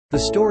The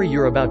story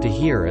you're about to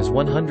hear is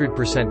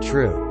 100%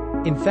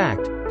 true. In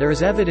fact, there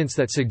is evidence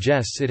that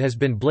suggests it has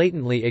been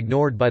blatantly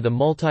ignored by the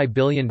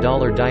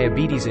multi-billion-dollar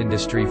diabetes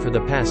industry for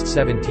the past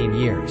 17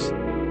 years.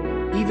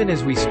 Even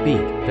as we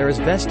speak, there is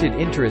vested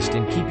interest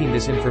in keeping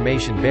this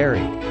information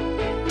buried.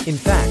 In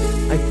fact,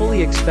 I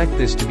fully expect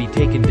this to be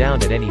taken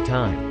down at any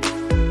time.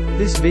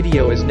 This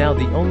video is now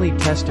the only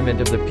testament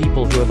of the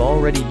people who have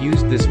already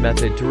used this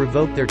method to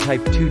revoke their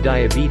type 2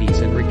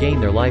 diabetes and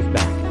regain their life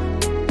back.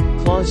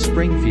 Claus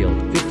Springfield,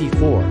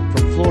 54,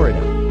 from Florida.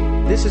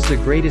 This is the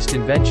greatest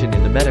invention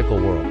in the medical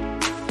world.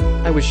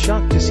 I was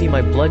shocked to see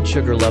my blood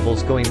sugar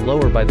levels going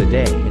lower by the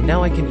day, and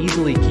now I can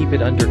easily keep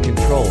it under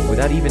control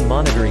without even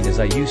monitoring as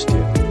I used to.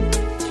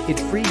 It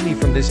freed me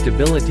from this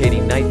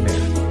debilitating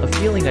nightmare, a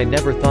feeling I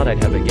never thought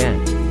I'd have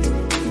again.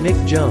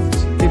 Mick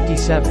Jones,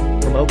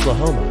 57, from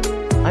Oklahoma.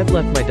 I've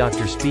left my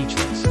doctor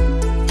speechless.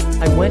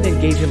 I went and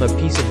gave him a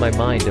piece of my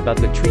mind about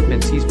the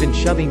treatments he's been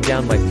shoving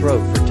down my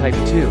throat for type 2,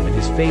 and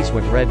his face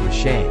went red with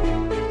shame.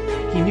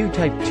 He knew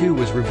type 2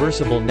 was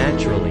reversible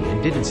naturally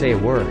and didn't say a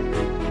word.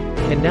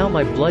 And now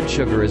my blood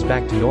sugar is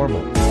back to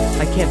normal.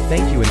 I can't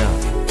thank you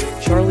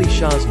enough. Charlie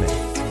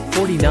Shazman,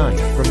 49,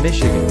 from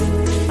Michigan.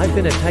 I've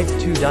been a type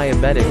 2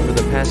 diabetic for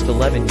the past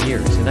 11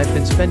 years, and I've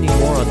been spending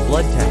more on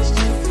blood tests,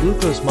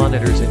 glucose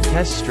monitors and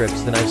test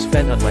strips than I've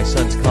spent on my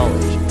son's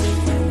college.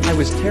 I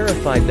was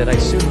terrified that I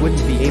soon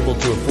wouldn't be able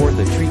to afford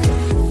the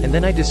treatment, and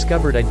then I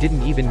discovered I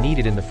didn't even need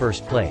it in the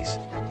first place.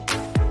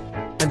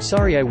 I'm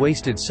sorry I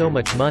wasted so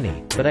much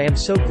money, but I am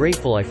so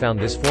grateful I found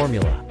this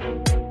formula.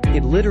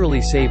 It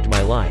literally saved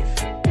my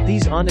life.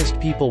 These honest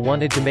people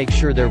wanted to make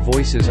sure their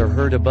voices are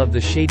heard above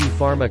the shady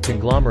pharma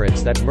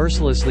conglomerates that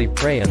mercilessly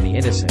prey on the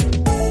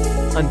innocent.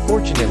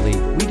 Unfortunately,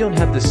 we don't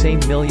have the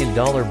same $1 million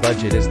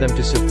budget as them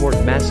to support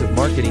massive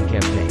marketing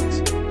campaigns.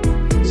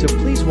 So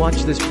please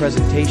watch this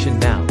presentation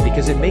now,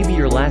 because it may be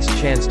your last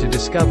chance to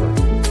discover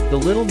the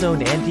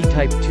little-known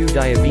anti-type 2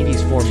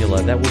 diabetes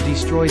formula that will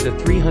destroy the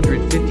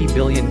 $350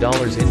 billion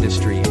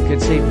industry and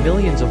could save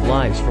millions of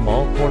lives from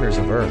all corners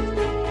of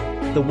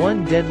Earth. The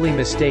one deadly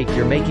mistake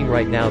you're making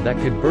right now that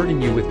could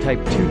burden you with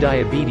type 2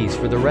 diabetes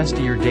for the rest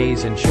of your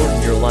days and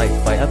shorten your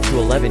life by up to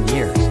 11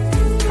 years.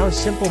 How a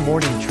simple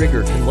morning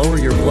trigger can lower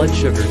your blood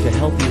sugar to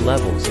healthy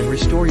levels and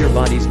restore your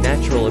body's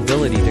natural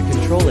ability to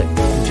control it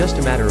in just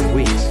a matter of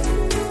weeks.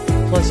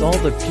 Plus all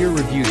the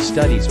peer-reviewed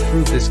studies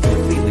prove this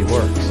completely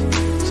works.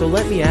 So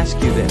let me ask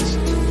you this.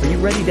 Are you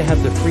ready to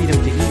have the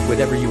freedom to eat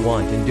whatever you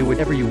want and do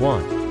whatever you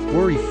want,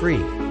 worry-free,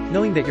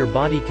 knowing that your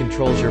body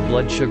controls your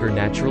blood sugar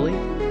naturally?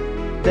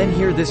 Then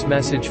hear this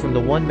message from the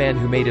one man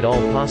who made it all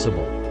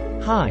possible.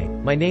 Hi,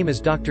 my name is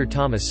Dr.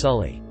 Thomas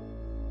Sully.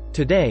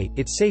 Today,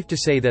 it's safe to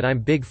say that I'm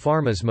Big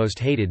Pharma's most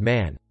hated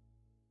man.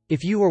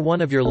 If you or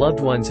one of your loved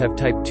ones have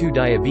type 2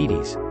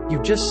 diabetes,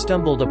 you've just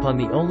stumbled upon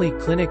the only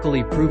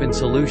clinically proven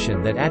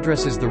solution that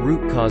addresses the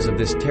root cause of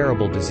this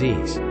terrible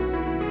disease.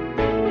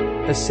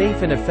 A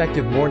safe and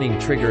effective morning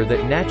trigger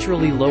that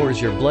naturally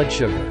lowers your blood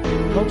sugar,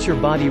 helps your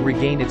body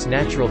regain its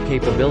natural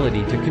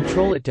capability to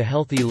control it to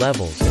healthy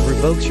levels, and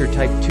revokes your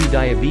type 2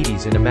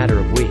 diabetes in a matter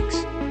of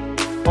weeks.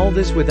 All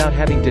this without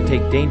having to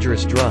take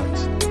dangerous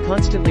drugs,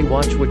 constantly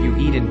watch what you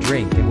eat and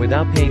drink, and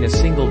without paying a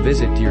single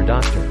visit to your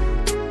doctor.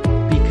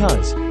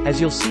 Because,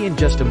 as you'll see in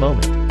just a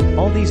moment,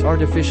 all these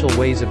artificial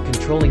ways of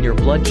controlling your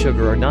blood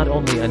sugar are not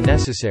only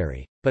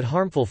unnecessary, but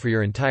harmful for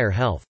your entire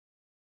health.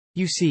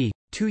 You see,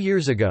 2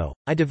 years ago,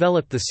 I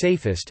developed the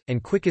safest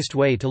and quickest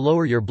way to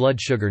lower your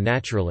blood sugar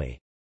naturally.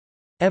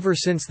 Ever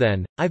since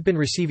then, I've been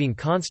receiving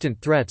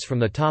constant threats from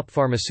the top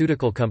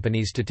pharmaceutical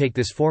companies to take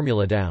this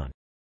formula down.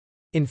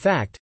 In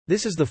fact,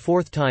 this is the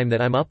 4th time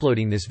that I'm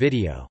uploading this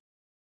video.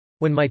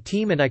 When my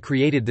team and I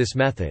created this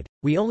method,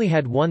 we only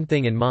had one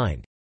thing in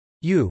mind.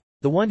 You,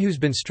 the one who's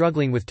been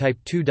struggling with type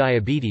 2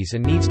 diabetes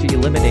and needs to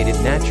eliminate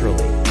it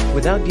naturally,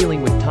 without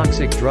dealing with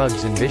toxic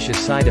drugs and vicious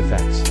side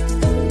effects.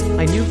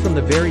 I knew from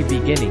the very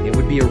beginning it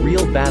would be a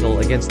real battle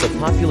against the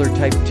popular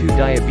type 2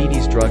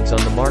 diabetes drugs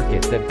on the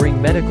market that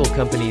bring medical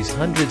companies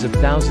hundreds of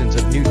thousands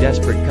of new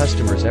desperate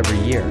customers every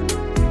year.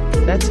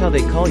 That's how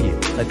they call you,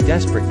 a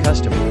desperate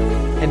customer.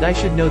 And I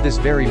should know this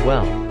very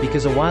well,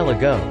 because a while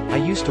ago, I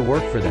used to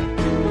work for them.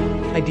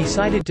 I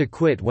decided to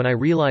quit when I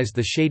realized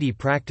the shady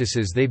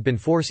practices they've been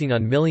forcing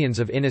on millions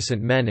of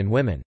innocent men and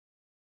women.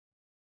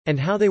 And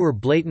how they were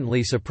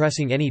blatantly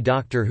suppressing any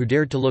doctor who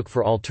dared to look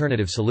for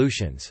alternative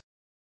solutions.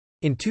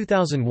 In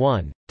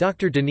 2001,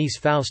 Dr. Denise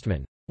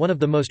Faustman, one of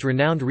the most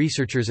renowned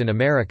researchers in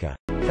America,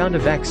 found a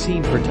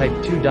vaccine for type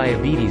 2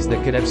 diabetes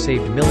that could have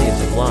saved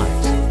millions of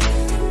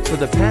lives. For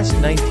the past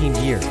 19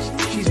 years,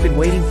 she's been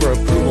waiting for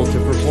approval to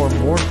perform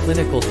more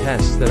clinical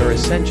tests that are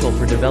essential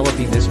for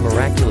developing this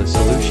miraculous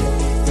solution.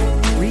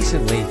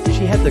 Recently,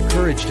 she had the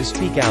courage to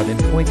speak out and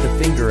point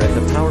the finger at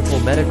the powerful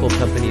medical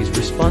companies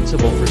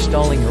responsible for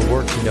stalling her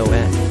work to no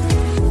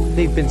end.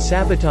 They've been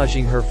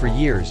sabotaging her for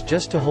years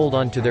just to hold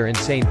on to their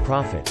insane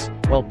profits,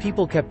 while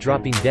people kept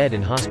dropping dead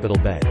in hospital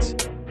beds.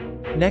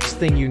 Next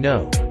thing you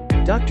know,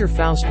 Dr.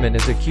 Faustman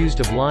is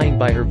accused of lying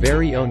by her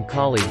very own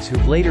colleagues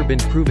who've later been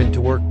proven to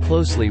work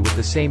closely with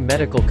the same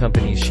medical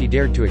companies she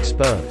dared to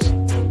expose.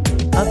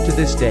 Up to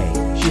this day,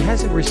 she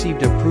hasn't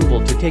received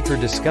approval to take her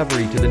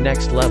discovery to the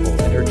next level,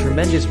 and her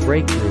tremendous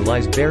breakthrough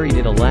lies buried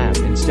in a lab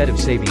instead of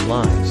saving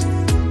lives.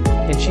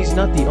 And she's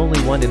not the only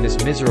one in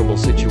this miserable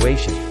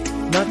situation.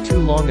 Not too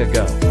long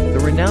ago, the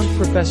renowned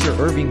Professor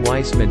Irving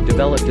Weissman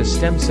developed a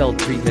stem cell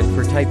treatment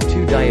for type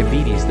 2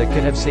 diabetes that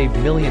could have saved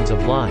millions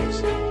of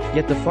lives.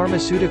 Yet the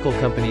pharmaceutical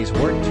companies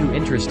weren't too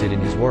interested in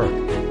his work.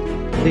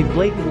 They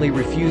blatantly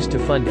refused to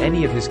fund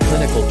any of his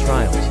clinical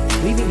trials,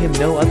 leaving him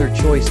no other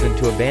choice than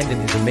to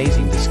abandon his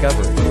amazing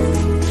discovery.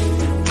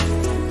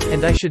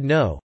 And I should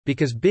know,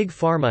 because Big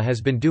Pharma has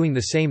been doing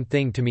the same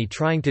thing to me,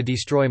 trying to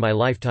destroy my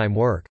lifetime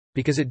work,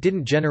 because it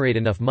didn't generate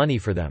enough money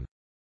for them.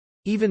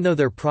 Even though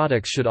their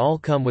products should all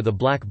come with a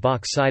black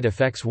box side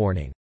effects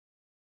warning.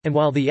 And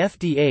while the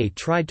FDA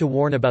tried to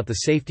warn about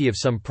the safety of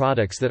some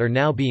products that are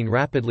now being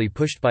rapidly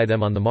pushed by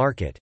them on the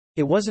market,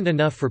 it wasn't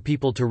enough for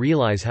people to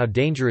realize how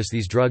dangerous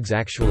these drugs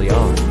actually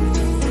are.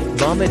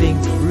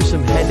 Vomiting,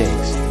 gruesome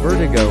headaches,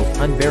 vertigo,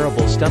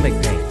 unbearable stomach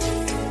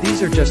pains.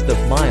 These are just the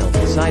mild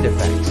side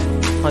effects.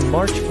 On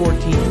March 14,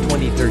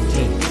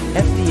 2013,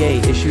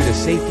 FDA issued a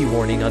safety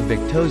warning on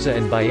Victoza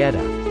and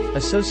Byetta,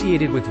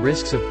 associated with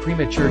risks of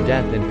premature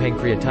death and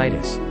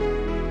pancreatitis.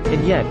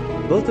 And yet,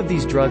 both of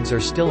these drugs are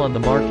still on the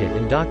market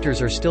and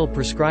doctors are still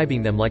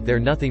prescribing them like they're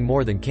nothing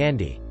more than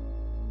candy.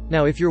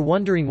 Now if you're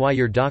wondering why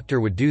your doctor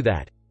would do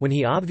that, when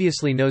he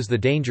obviously knows the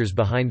dangers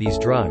behind these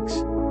drugs,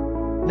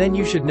 then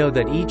you should know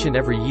that each and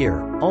every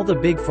year, all the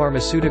big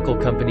pharmaceutical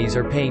companies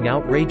are paying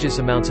outrageous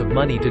amounts of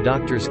money to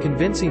doctors,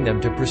 convincing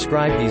them to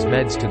prescribe these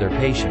meds to their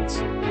patients.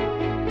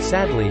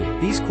 Sadly,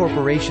 these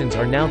corporations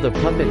are now the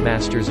puppet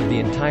masters of the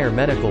entire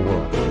medical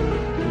world.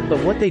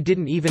 But what they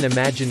didn't even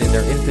imagine in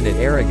their infinite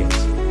arrogance,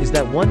 is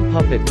that one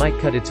puppet might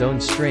cut its own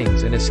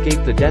strings and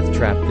escape the death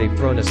trap they've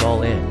thrown us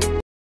all in.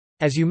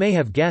 As you may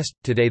have guessed,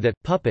 today that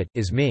puppet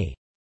is me.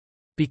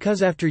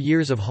 Because after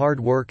years of hard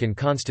work and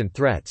constant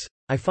threats,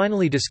 I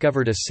finally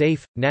discovered a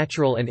safe,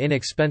 natural and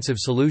inexpensive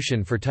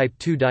solution for type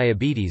 2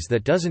 diabetes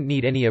that doesn't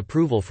need any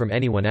approval from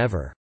anyone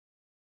ever.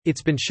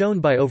 It's been shown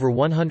by over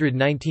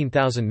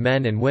 119,000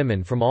 men and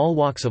women from all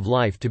walks of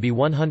life to be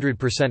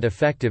 100%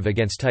 effective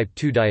against type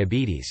 2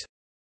 diabetes.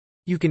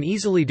 You can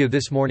easily do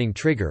this morning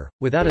trigger,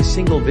 without a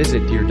single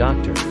visit to your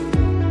doctor.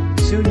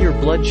 Soon your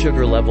blood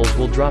sugar levels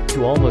will drop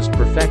to almost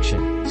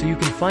perfection, so you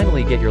can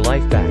finally get your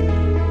life back.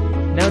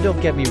 Now don't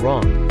get me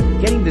wrong,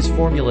 getting this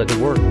formula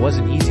to work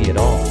wasn't easy at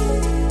all.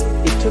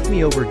 It took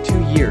me over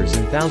 2 years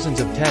and thousands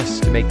of tests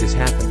to make this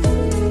happen.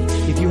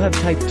 If you have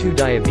type 2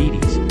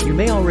 diabetes, you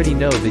may already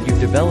know that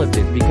you've developed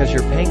it because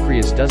your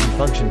pancreas doesn't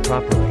function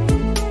properly.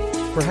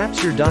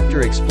 Perhaps your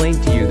doctor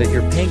explained to you that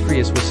your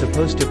pancreas was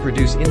supposed to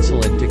produce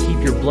insulin to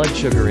keep your blood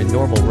sugar in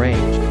normal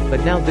range,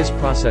 but now this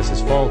process is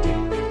faulty.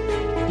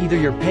 Either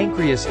your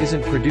pancreas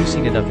isn't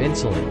producing enough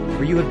insulin,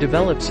 or you have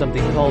developed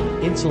something called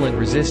insulin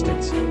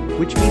resistance,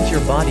 which means your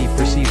body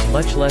perceives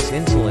much less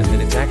insulin than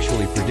it's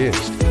actually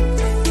produced.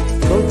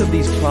 Both of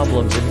these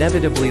problems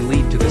inevitably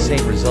lead to the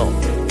same result.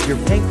 Your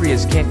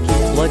pancreas can't keep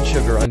blood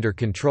sugar under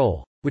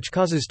control, which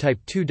causes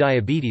type 2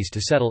 diabetes to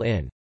settle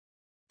in.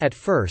 At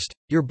first,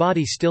 your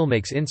body still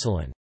makes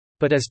insulin.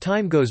 But as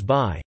time goes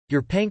by,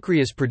 your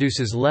pancreas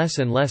produces less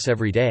and less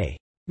every day,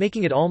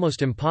 making it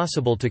almost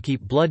impossible to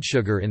keep blood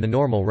sugar in the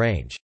normal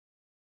range.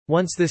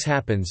 Once this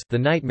happens, the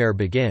nightmare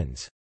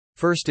begins.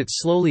 First it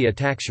slowly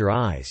attacks your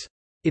eyes.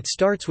 It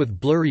starts with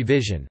blurry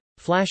vision,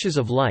 flashes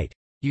of light,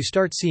 you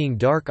start seeing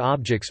dark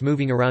objects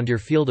moving around your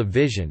field of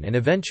vision, and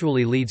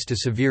eventually leads to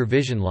severe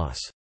vision loss.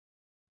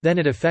 Then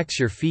it affects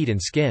your feet and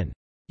skin.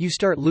 You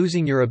start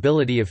losing your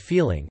ability of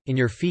feeling, in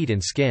your feet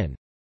and skin.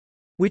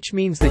 Which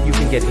means that you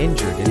can get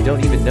injured and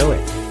don't even know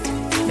it.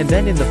 And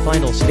then in the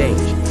final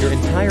stage, your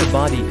entire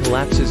body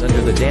collapses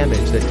under the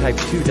damage that type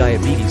 2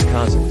 diabetes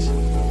causes.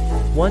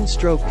 One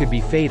stroke could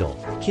be fatal,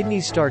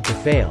 kidneys start to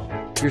fail,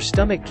 your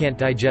stomach can't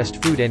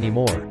digest food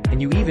anymore,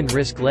 and you even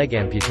risk leg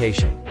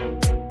amputation.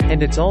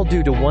 And it's all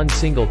due to one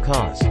single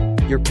cause: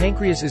 your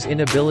pancreas's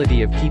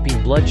inability of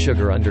keeping blood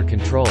sugar under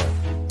control.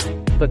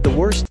 But the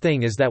worst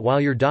thing is that while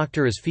your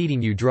doctor is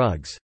feeding you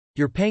drugs,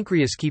 your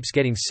pancreas keeps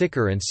getting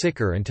sicker and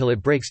sicker until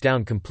it breaks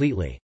down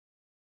completely.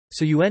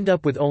 So you end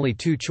up with only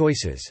two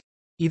choices.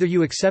 Either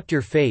you accept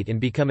your fate and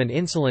become an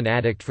insulin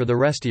addict for the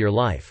rest of your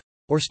life,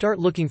 or start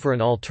looking for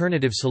an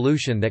alternative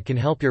solution that can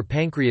help your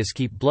pancreas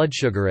keep blood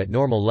sugar at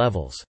normal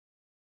levels.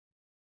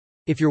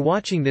 If you're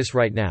watching this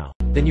right now,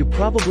 then you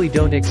probably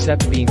don't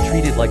accept being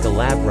treated like a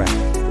lab rat,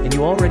 and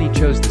you already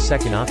chose the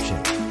second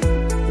option.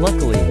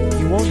 Luckily,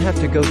 you won't have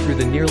to go through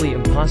the nearly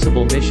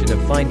impossible mission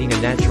of finding a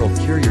natural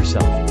cure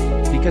yourself,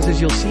 because as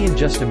you'll see in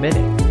just a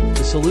minute,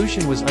 the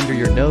solution was under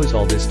your nose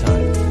all this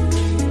time.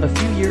 A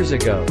few years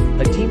ago,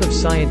 a team of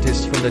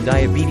scientists from the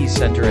Diabetes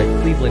Center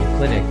at Cleveland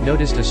Clinic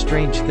noticed a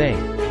strange thing,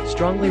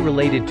 strongly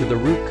related to the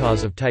root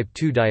cause of type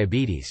 2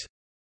 diabetes.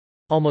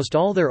 Almost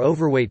all their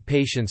overweight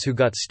patients who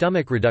got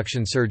stomach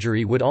reduction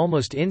surgery would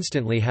almost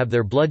instantly have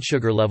their blood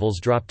sugar levels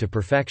drop to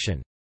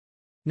perfection.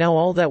 Now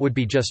all that would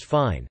be just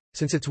fine,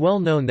 since it's well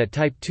known that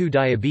type 2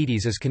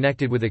 diabetes is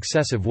connected with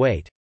excessive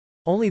weight.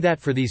 Only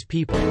that for these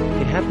people,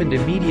 it happened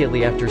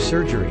immediately after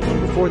surgery,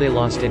 before they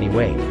lost any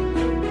weight.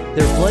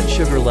 Their blood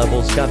sugar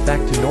levels got back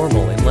to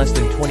normal in less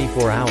than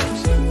 24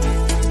 hours.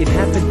 It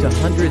happened to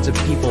hundreds of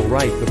people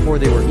right before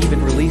they were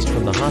even released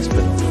from the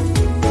hospital.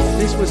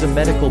 This was a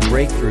medical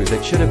breakthrough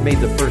that should have made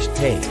the first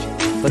page.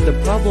 But the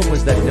problem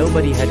was that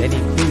nobody had any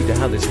clue to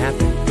how this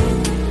happened.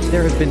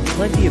 There have been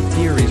plenty of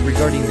theories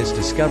regarding this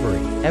discovery,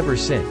 ever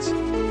since.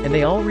 And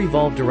they all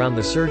revolved around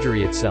the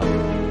surgery itself.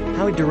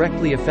 How it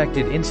directly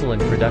affected insulin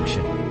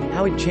production.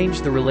 How it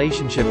changed the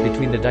relationship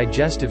between the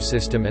digestive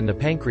system and the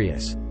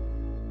pancreas.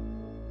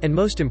 And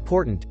most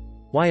important,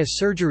 why a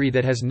surgery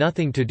that has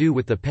nothing to do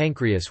with the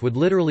pancreas would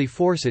literally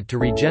force it to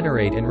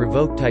regenerate and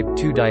revoke type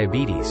 2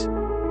 diabetes.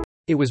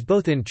 It was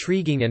both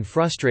intriguing and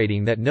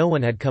frustrating that no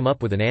one had come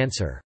up with an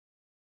answer.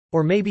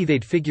 Or maybe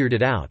they'd figured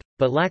it out,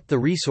 but lacked the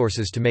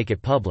resources to make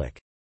it public.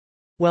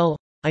 Well,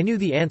 I knew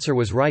the answer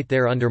was right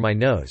there under my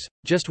nose,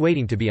 just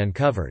waiting to be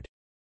uncovered.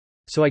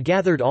 So I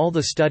gathered all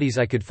the studies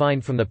I could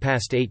find from the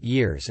past 8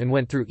 years and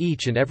went through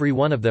each and every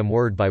one of them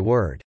word by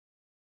word.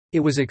 It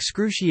was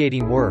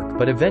excruciating work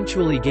but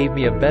eventually gave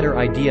me a better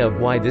idea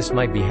of why this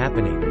might be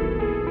happening.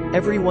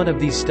 Every one of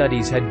these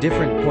studies had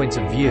different points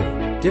of view,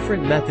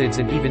 different methods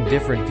and even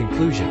different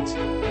conclusions.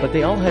 But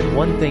they all had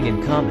one thing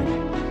in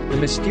common. The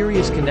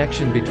mysterious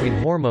connection between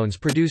hormones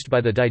produced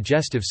by the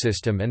digestive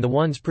system and the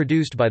ones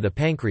produced by the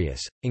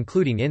pancreas,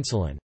 including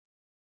insulin.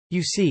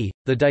 You see,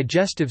 the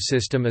digestive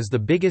system is the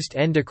biggest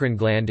endocrine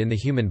gland in the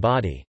human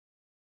body.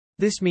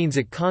 This means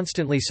it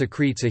constantly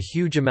secretes a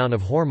huge amount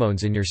of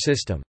hormones in your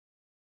system.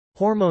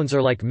 Hormones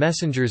are like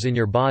messengers in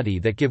your body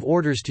that give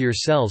orders to your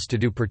cells to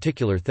do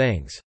particular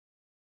things.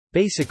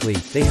 Basically,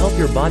 they help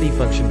your body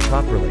function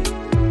properly.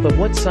 But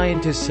what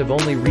scientists have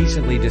only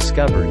recently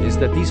discovered is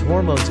that these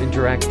hormones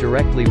interact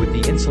directly with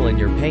the insulin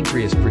your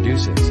pancreas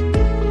produces.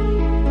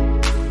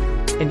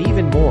 And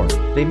even more,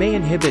 they may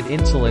inhibit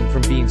insulin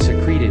from being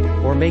secreted,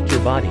 or make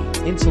your body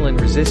insulin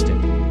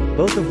resistant,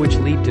 both of which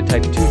lead to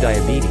type 2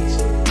 diabetes.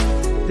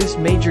 This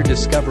major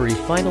discovery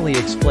finally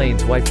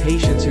explains why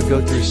patients who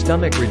go through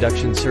stomach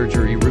reduction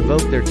surgery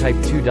revoke their type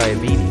 2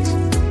 diabetes.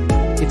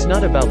 It's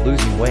not about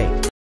losing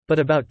weight, but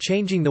about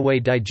changing the way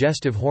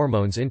digestive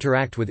hormones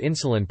interact with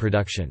insulin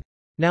production.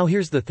 Now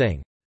here's the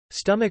thing.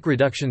 Stomach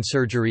reduction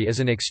surgery is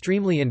an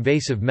extremely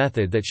invasive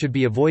method that should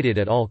be avoided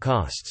at all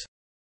costs.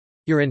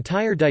 Your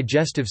entire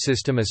digestive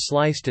system is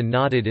sliced and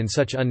knotted in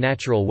such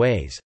unnatural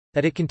ways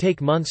that it can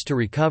take months to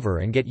recover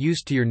and get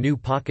used to your new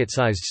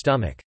pocket-sized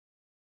stomach.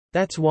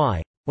 That's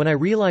why, when I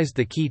realized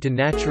the key to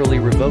naturally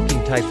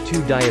revoking type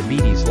 2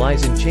 diabetes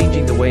lies in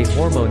changing the way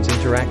hormones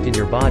interact in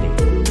your body,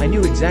 I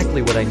knew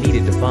exactly what I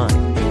needed to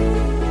find.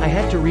 I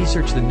had to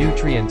research the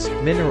nutrients,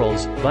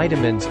 minerals,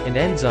 vitamins, and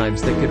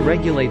enzymes that could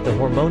regulate the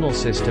hormonal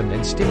system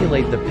and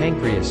stimulate the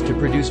pancreas to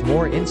produce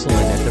more insulin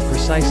at the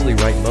precisely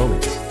right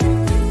moments.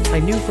 I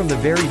knew from the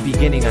very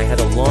beginning I had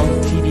a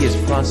long, tedious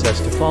process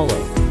to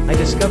follow. I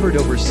discovered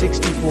over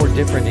 64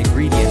 different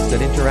ingredients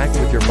that interact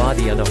with your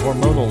body on a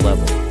hormonal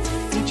level,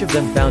 each of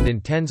them found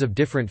in tens of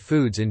different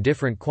foods in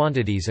different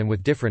quantities and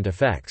with different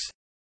effects.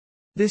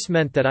 This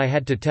meant that I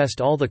had to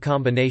test all the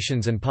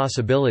combinations and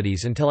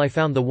possibilities until I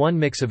found the one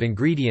mix of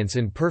ingredients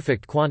in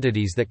perfect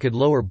quantities that could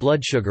lower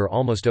blood sugar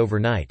almost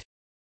overnight.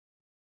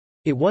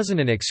 It wasn't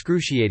an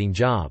excruciating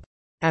job.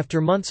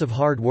 After months of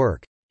hard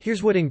work,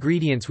 here's what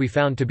ingredients we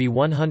found to be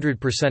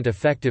 100%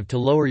 effective to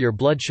lower your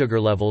blood sugar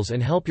levels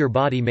and help your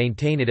body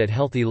maintain it at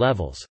healthy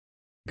levels.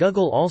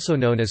 Guggul, also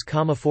known as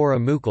Commiphora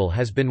mucul,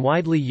 has been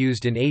widely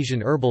used in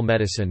Asian herbal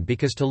medicine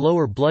because to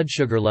lower blood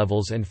sugar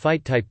levels and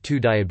fight type 2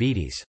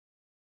 diabetes.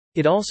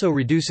 It also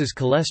reduces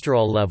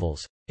cholesterol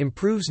levels,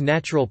 improves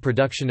natural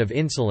production of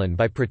insulin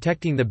by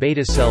protecting the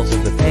beta cells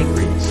of the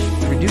pancreas,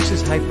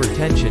 reduces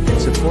hypertension and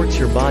supports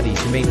your body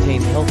to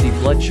maintain healthy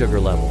blood sugar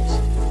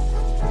levels.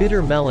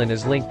 Bitter melon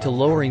is linked to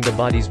lowering the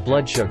body's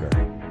blood sugar.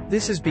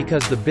 This is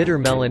because the bitter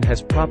melon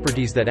has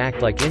properties that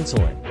act like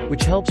insulin,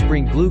 which helps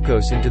bring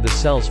glucose into the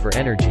cells for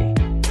energy.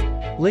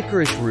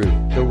 Licorice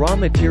root, the raw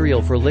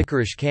material for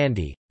licorice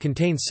candy,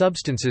 contains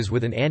substances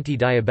with an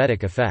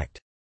anti-diabetic effect.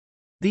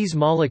 These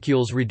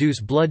molecules reduce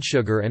blood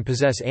sugar and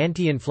possess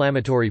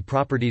anti-inflammatory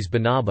properties.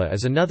 Banaba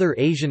is another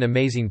Asian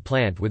amazing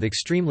plant with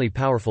extremely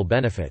powerful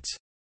benefits.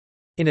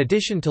 In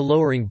addition to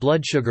lowering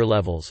blood sugar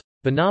levels,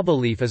 banaba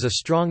leaf is a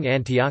strong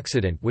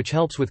antioxidant which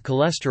helps with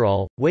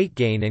cholesterol, weight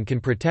gain and can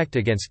protect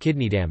against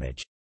kidney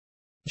damage.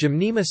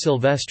 Gymnema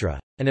sylvestre,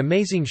 an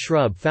amazing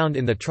shrub found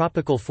in the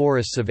tropical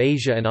forests of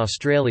Asia and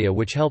Australia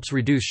which helps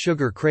reduce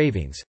sugar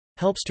cravings,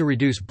 helps to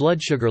reduce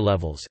blood sugar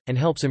levels, and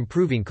helps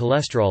improving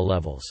cholesterol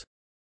levels.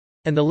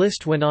 And the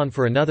list went on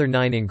for another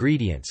 9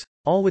 ingredients,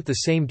 all with the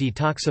same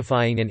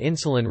detoxifying and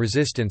insulin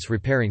resistance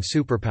repairing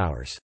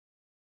superpowers.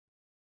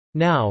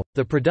 Now,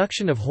 the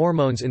production of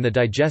hormones in the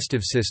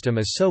digestive system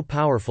is so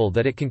powerful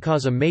that it can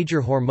cause a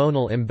major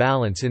hormonal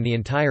imbalance in the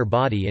entire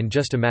body in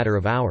just a matter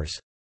of hours.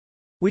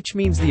 Which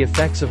means the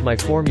effects of my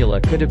formula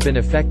could have been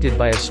affected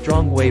by a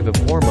strong wave of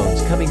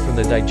hormones coming from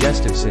the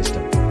digestive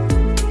system.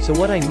 So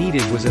what I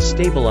needed was a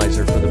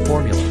stabilizer for the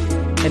formula.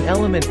 An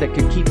element that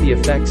could keep the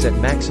effects at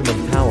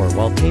maximum power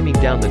while taming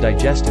down the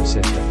digestive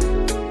system.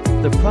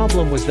 The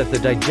problem was that the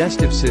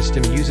digestive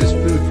system uses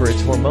food for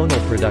its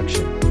hormonal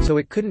production, so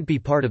it couldn't be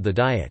part of the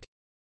diet.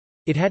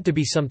 It had to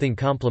be something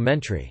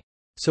complementary.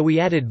 So we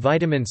added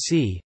vitamin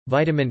C,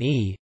 vitamin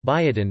E,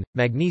 biotin,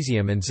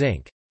 magnesium and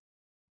zinc.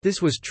 This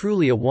was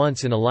truly a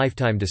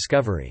once-in-a-lifetime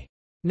discovery.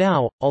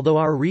 Now, although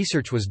our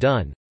research was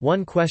done,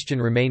 one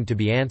question remained to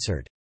be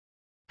answered.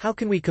 How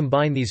can we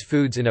combine these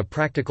foods in a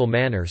practical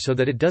manner so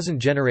that it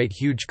doesn't generate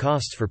huge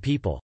costs for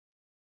people?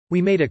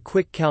 We made a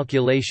quick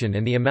calculation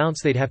and the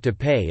amounts they'd have to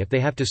pay if they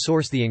have to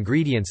source the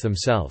ingredients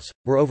themselves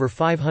were over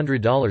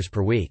 $500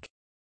 per week.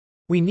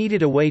 We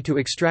needed a way to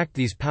extract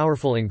these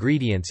powerful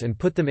ingredients and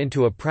put them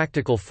into a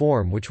practical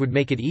form which would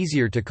make it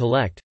easier to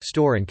collect,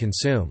 store and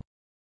consume.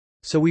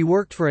 So we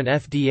worked for an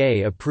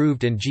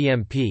FDA-approved and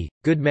GMP,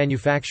 good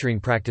manufacturing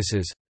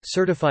practices,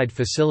 certified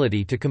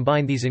facility to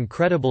combine these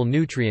incredible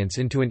nutrients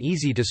into an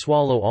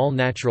easy-to-swallow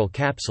all-natural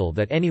capsule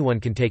that anyone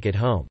can take at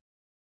home.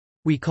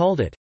 We called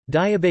it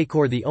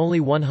Diabecor, the only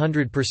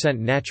 100%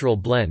 natural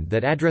blend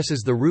that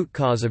addresses the root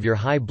cause of your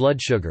high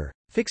blood sugar,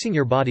 fixing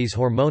your body's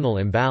hormonal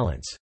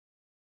imbalance.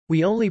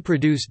 We only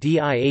produce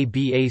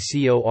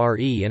Diabecore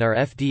in our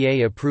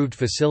FDA-approved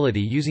facility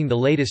using the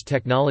latest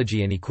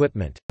technology and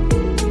equipment.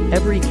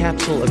 Every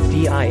capsule of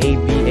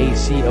Diabecore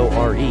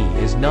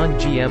is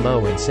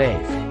non-GMO and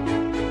safe.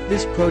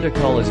 This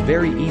protocol is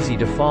very easy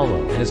to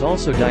follow and is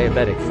also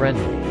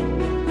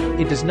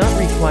diabetic-friendly. It does not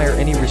require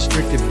any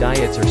restrictive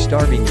diets or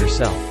starving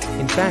yourself.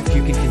 In fact,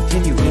 you can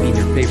continue eating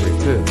your favorite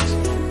foods.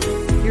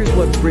 Here's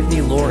what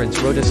Brittany Lawrence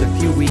wrote us a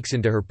few weeks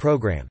into her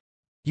program.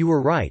 You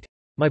were right.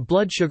 My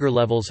blood sugar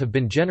levels have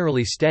been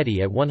generally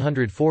steady at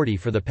 140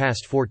 for the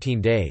past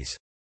 14 days.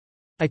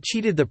 I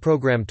cheated the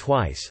program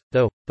twice,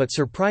 though, but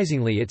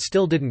surprisingly it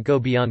still didn't go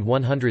beyond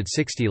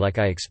 160 like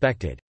I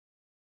expected.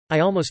 I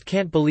almost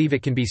can't believe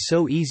it can be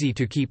so easy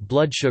to keep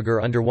blood sugar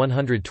under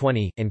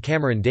 120, and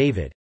Cameron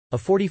David, a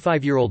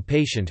 45-year-old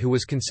patient who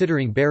was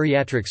considering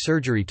bariatric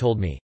surgery, told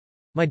me,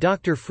 "My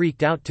doctor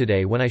freaked out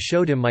today when I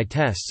showed him my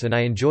tests and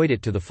I enjoyed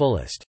it to the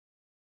fullest.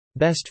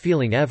 Best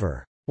feeling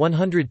ever.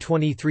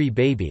 123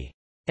 baby."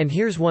 And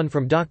here's one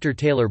from Dr.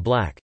 Taylor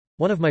Black,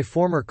 one of my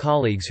former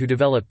colleagues who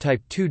developed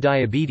type 2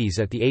 diabetes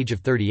at the age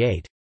of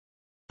 38.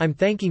 "I'm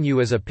thanking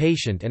you as a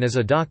patient and as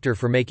a doctor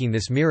for making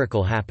this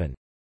miracle happen.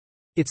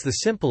 It's the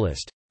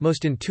simplest,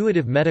 most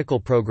intuitive medical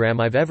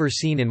program I've ever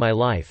seen in my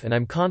life and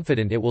I'm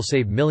confident it will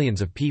save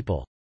millions of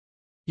people.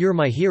 You're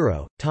my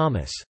hero,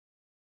 Thomas."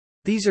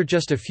 These are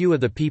just a few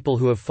of the people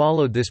who have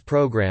followed this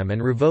program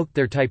and revoked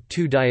their type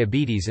 2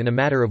 diabetes in a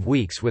matter of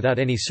weeks without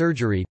any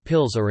surgery,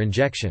 pills or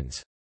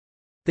injections.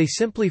 They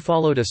simply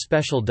followed a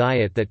special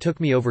diet that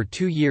took me over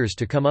 2 years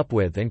to come up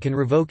with and can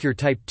revoke your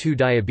type 2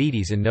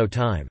 diabetes in no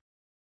time.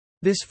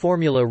 This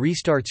formula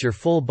restarts your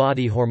full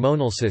body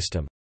hormonal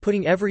system,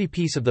 putting every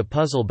piece of the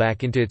puzzle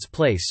back into its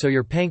place so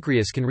your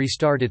pancreas can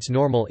restart its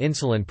normal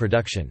insulin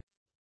production.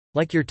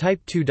 Like your type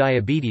 2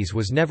 diabetes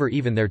was never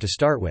even there to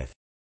start with.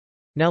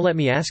 Now let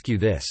me ask you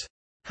this.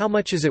 How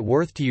much is it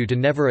worth to you to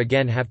never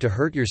again have to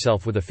hurt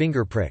yourself with a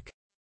finger prick?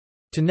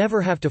 To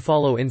never have to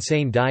follow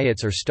insane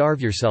diets or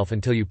starve yourself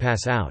until you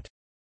pass out.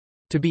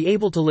 To be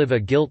able to live a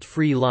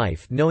guilt-free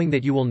life knowing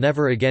that you will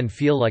never again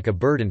feel like a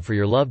burden for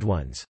your loved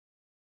ones.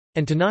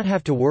 And to not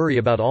have to worry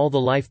about all the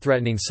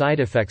life-threatening side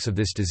effects of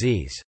this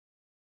disease.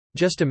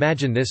 Just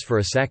imagine this for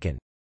a second.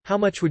 How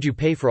much would you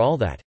pay for all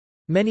that?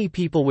 Many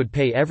people would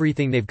pay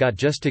everything they've got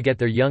just to get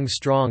their young,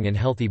 strong and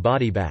healthy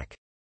body back.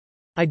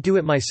 I'd do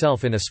it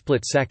myself in a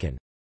split second.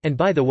 And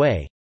by the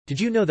way, did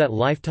you know that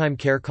lifetime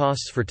care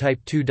costs for type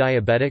 2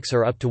 diabetics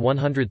are up to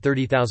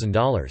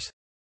 $130,000?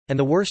 And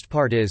the worst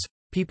part is,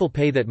 people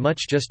pay that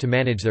much just to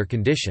manage their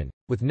condition,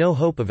 with no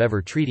hope of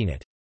ever treating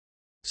it.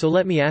 So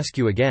let me ask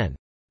you again.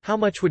 How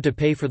much would to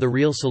pay for the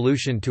real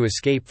solution to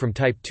escape from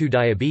type 2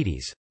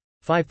 diabetes?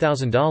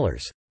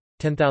 $5,000?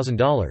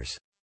 $10,000?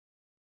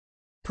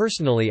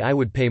 Personally, I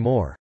would pay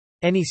more.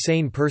 Any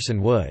sane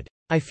person would.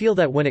 I feel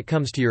that when it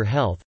comes to your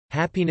health,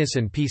 happiness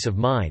and peace of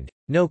mind,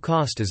 no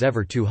cost is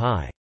ever too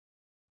high.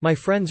 My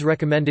friends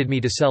recommended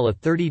me to sell a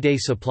 30-day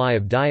supply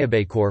of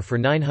Diabecor for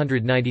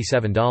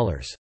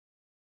 $997.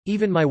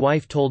 Even my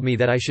wife told me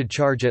that I should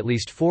charge at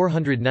least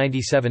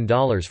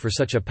 $497 for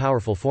such a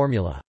powerful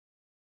formula.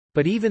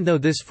 But even though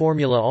this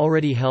formula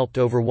already helped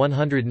over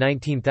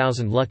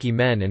 119,000 lucky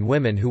men and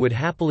women who would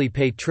happily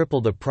pay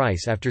triple the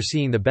price after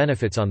seeing the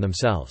benefits on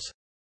themselves,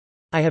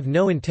 I have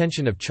no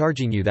intention of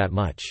charging you that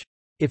much.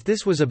 If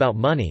this was about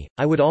money,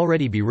 I would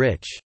already be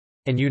rich.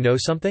 And you know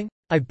something?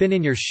 I've been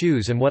in your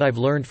shoes, and what I've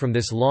learned from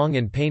this long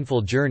and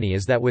painful journey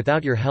is that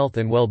without your health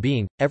and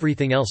well-being,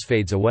 everything else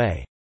fades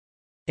away.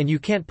 And you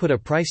can't put a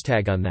price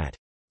tag on that.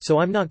 So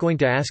I'm not going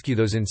to ask you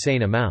those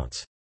insane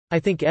amounts. I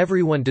think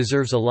everyone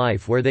deserves a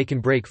life where they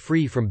can break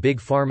free from Big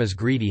Pharma's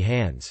greedy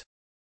hands.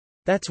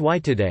 That's why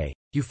today,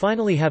 You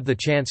finally have the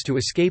chance to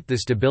escape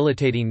this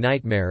debilitating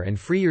nightmare and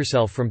free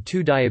yourself from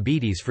 2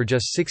 diabetes for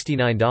just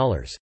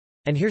 $69.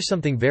 And here's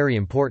something very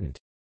important.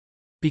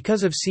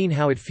 Because I've seen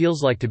how it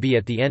feels like to be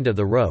at the end of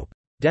the rope,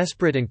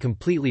 desperate and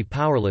completely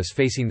powerless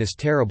facing this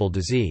terrible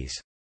disease.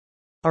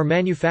 Our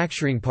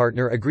manufacturing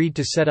partner agreed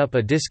to set up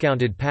a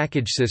discounted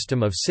package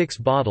system of 6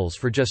 bottles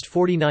for just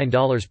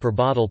 $49 per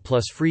bottle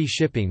plus free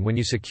shipping when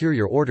you secure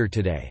your order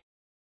today.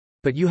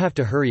 But you have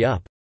to hurry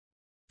up.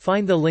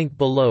 Find the link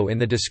below in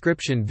the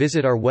description.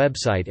 Visit our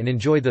website and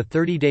enjoy the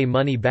 30-day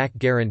money-back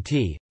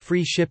guarantee,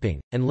 free shipping,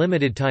 and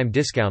limited-time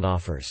discount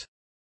offers.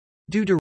 Due to